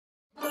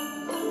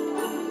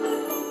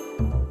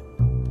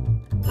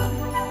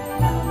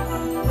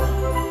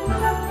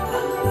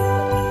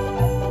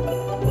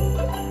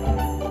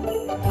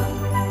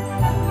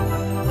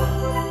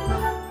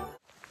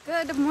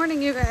Good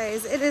morning, you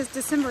guys. It is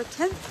December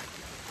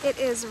 10th. It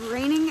is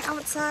raining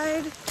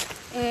outside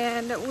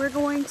and we're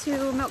going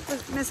to milk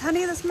Miss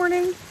Honey this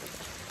morning.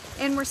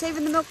 And we're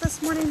saving the milk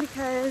this morning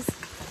because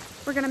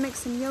we're gonna make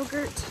some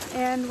yogurt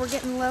and we're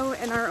getting low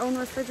in our own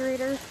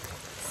refrigerator.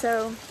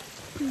 So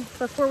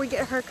before we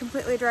get her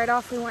completely dried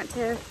off, we want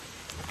to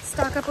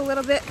stock up a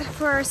little bit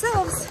for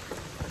ourselves.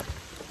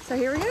 So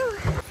here we go.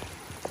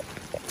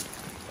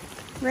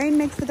 Rain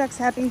makes the ducks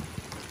happy.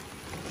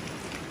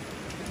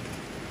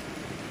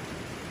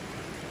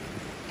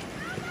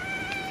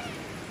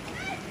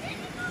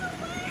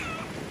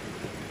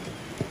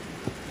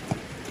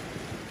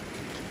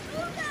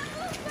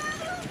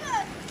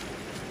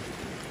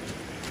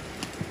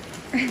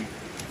 Here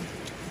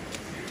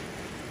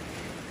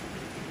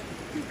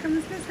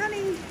comes Miss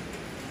Honey.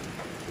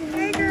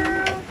 Hey,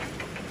 girl.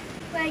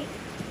 Wait.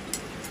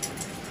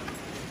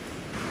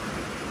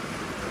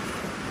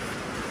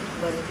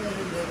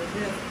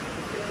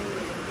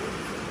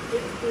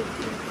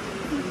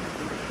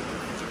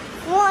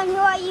 One, who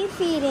are you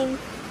feeding?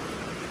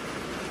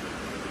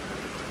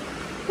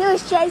 He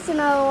was chasing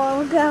her a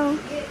while ago.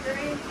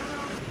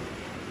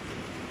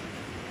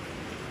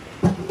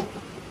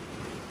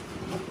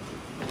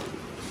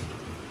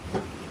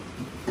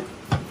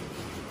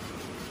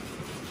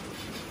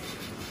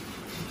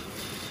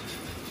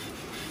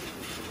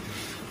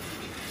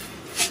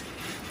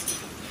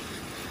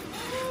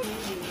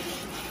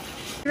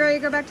 You ready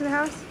to go back to the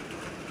house?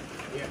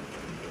 Yeah.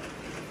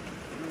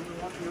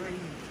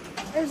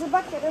 There's a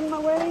bucket in my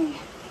way.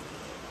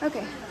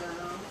 Okay.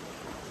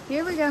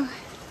 Here we go.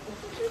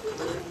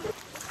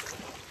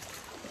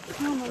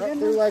 Oh my goodness.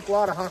 They're like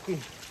water hockey.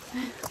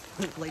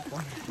 Lake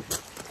one.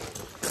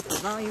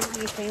 No, you want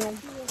me to film?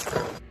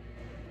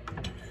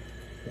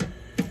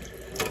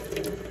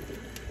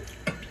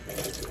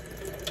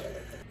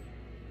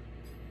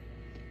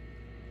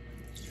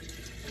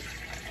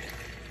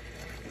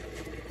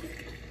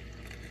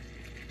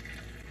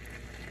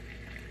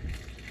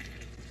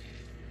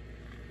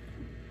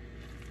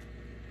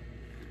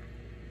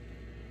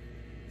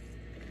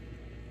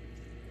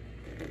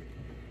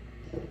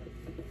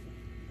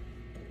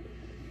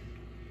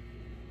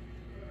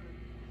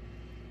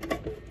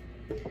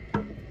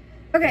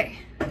 Okay,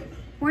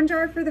 1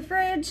 jar for the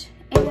fridge,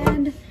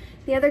 and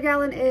the other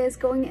gallon is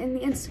going in the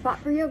Instapot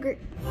for yogurt.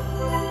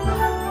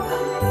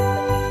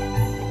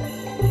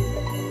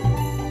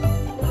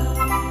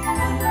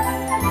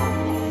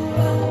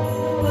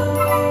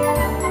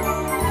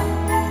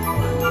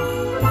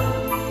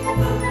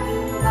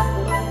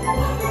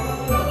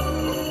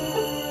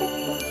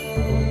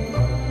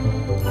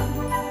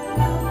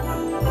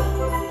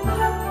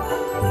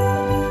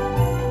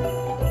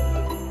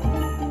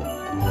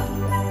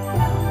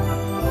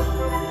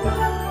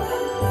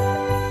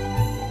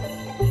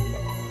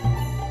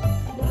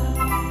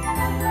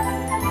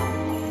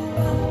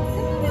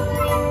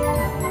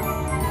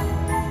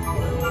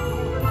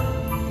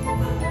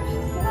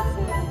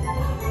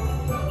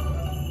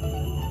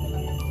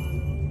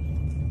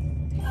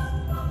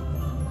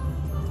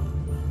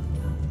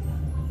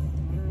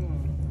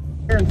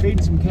 And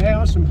feed some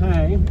cows some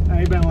hay,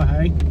 bale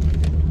hay,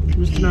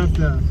 just enough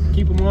to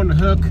keep them on the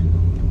hook.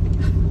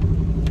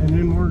 And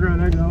then we're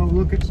gonna go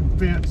look at some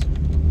fence.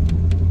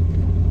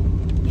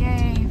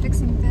 Yay,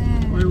 fixing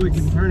fence. Where we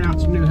can turn out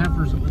some new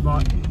heifers that we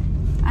bought.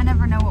 I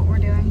never know what we're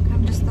doing.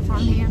 I'm just the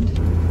farmhand.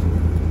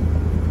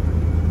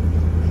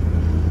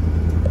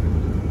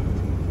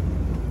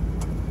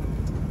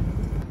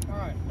 All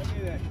right, let's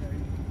do that,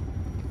 Sherry.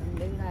 Do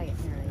that, Harry.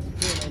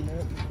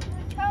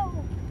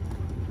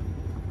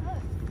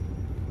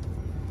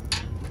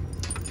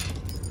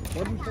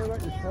 What did you say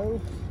about your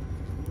stove?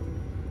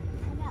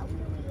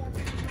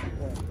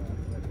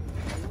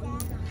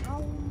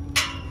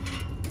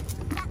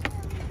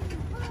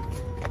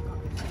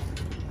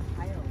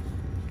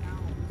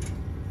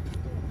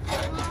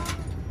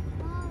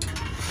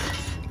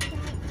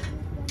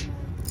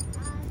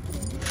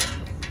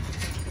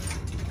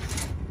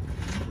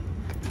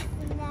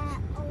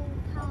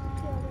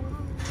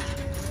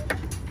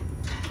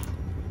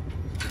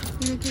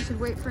 You think you should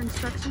wait for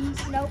instructions?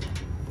 Nope.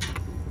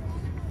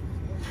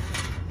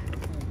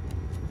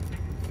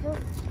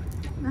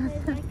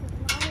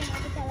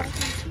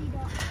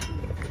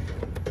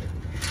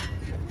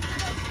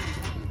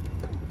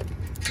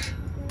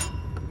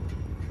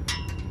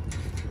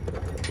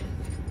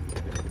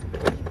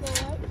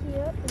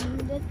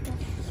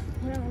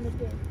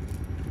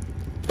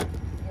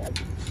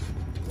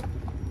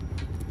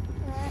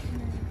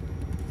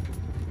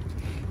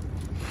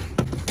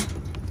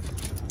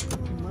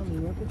 Mommy,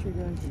 look what you're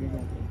doing to your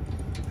nephew.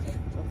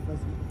 So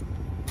fuzzy.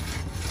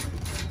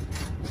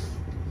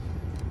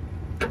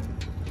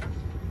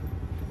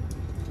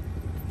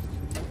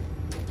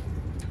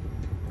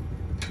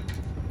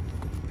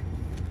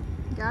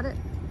 Got it?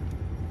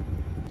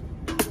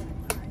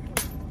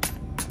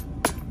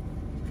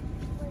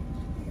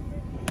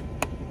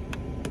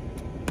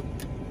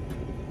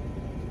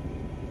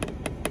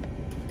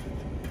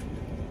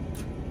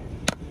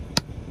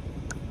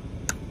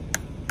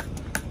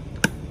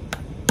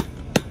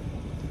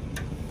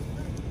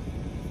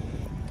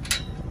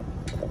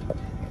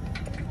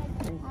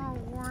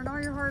 earn all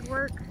your hard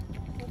work.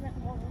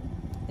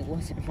 It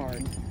wasn't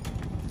hard.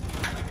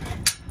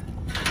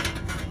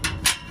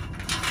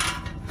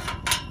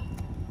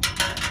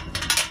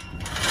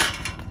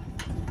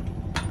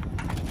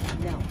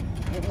 No,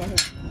 it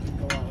wasn't.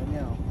 Go on,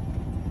 no.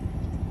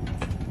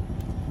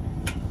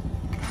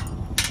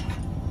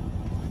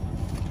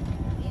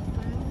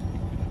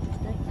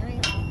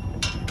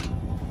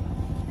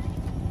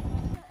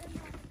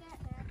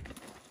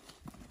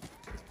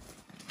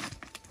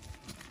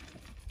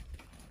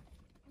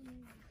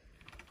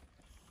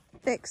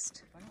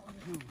 Fixed.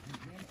 No.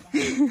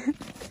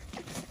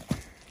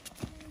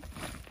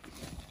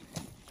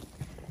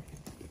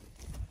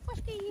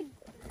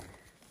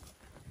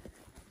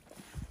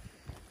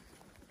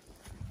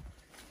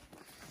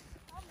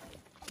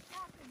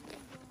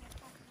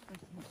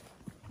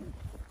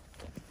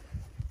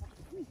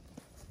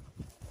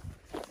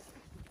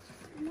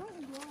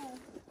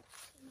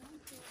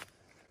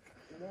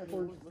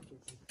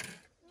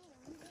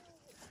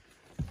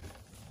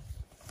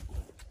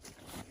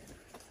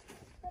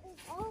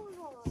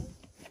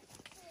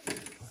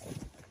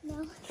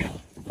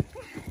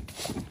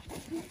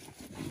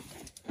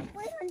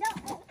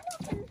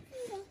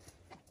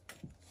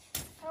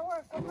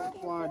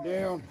 Fly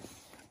down.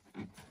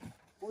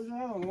 Where's the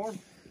other one, Lord?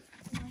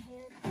 My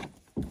head.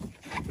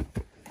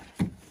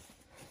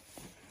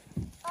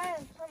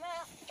 Iron, come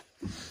out.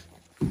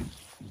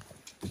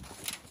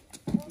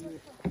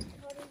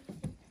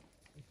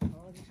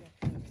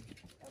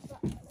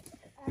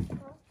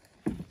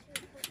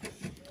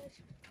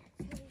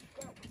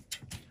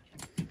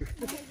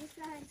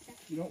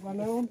 You don't mind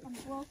that one?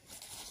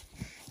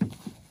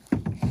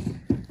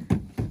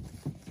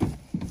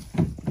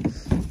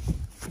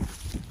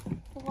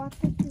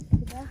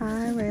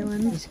 Hi,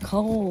 Raylan. It's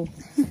cold.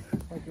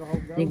 Like your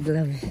whole go? Big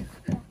gloves.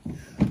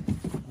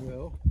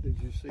 Well, did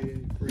you see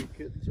any free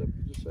kittens up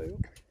for sale?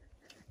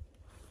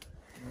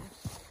 No?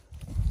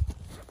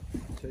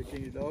 Take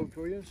any dog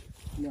toys?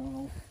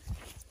 No.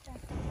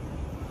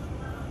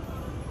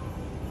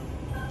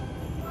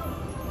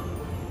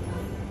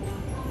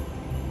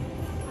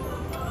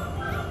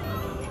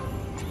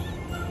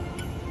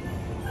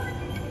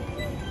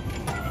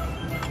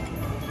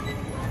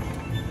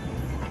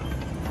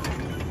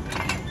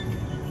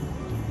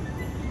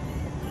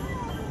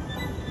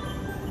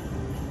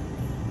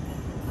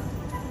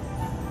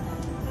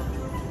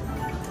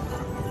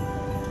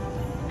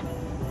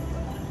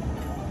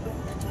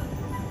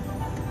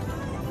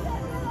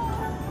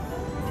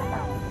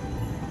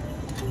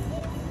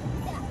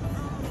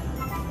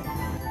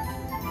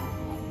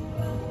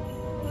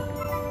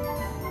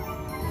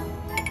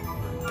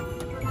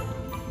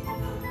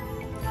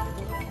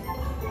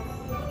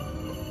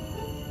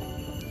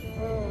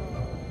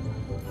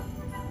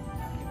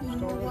 You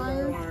know Started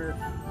wire? on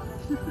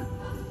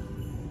wire.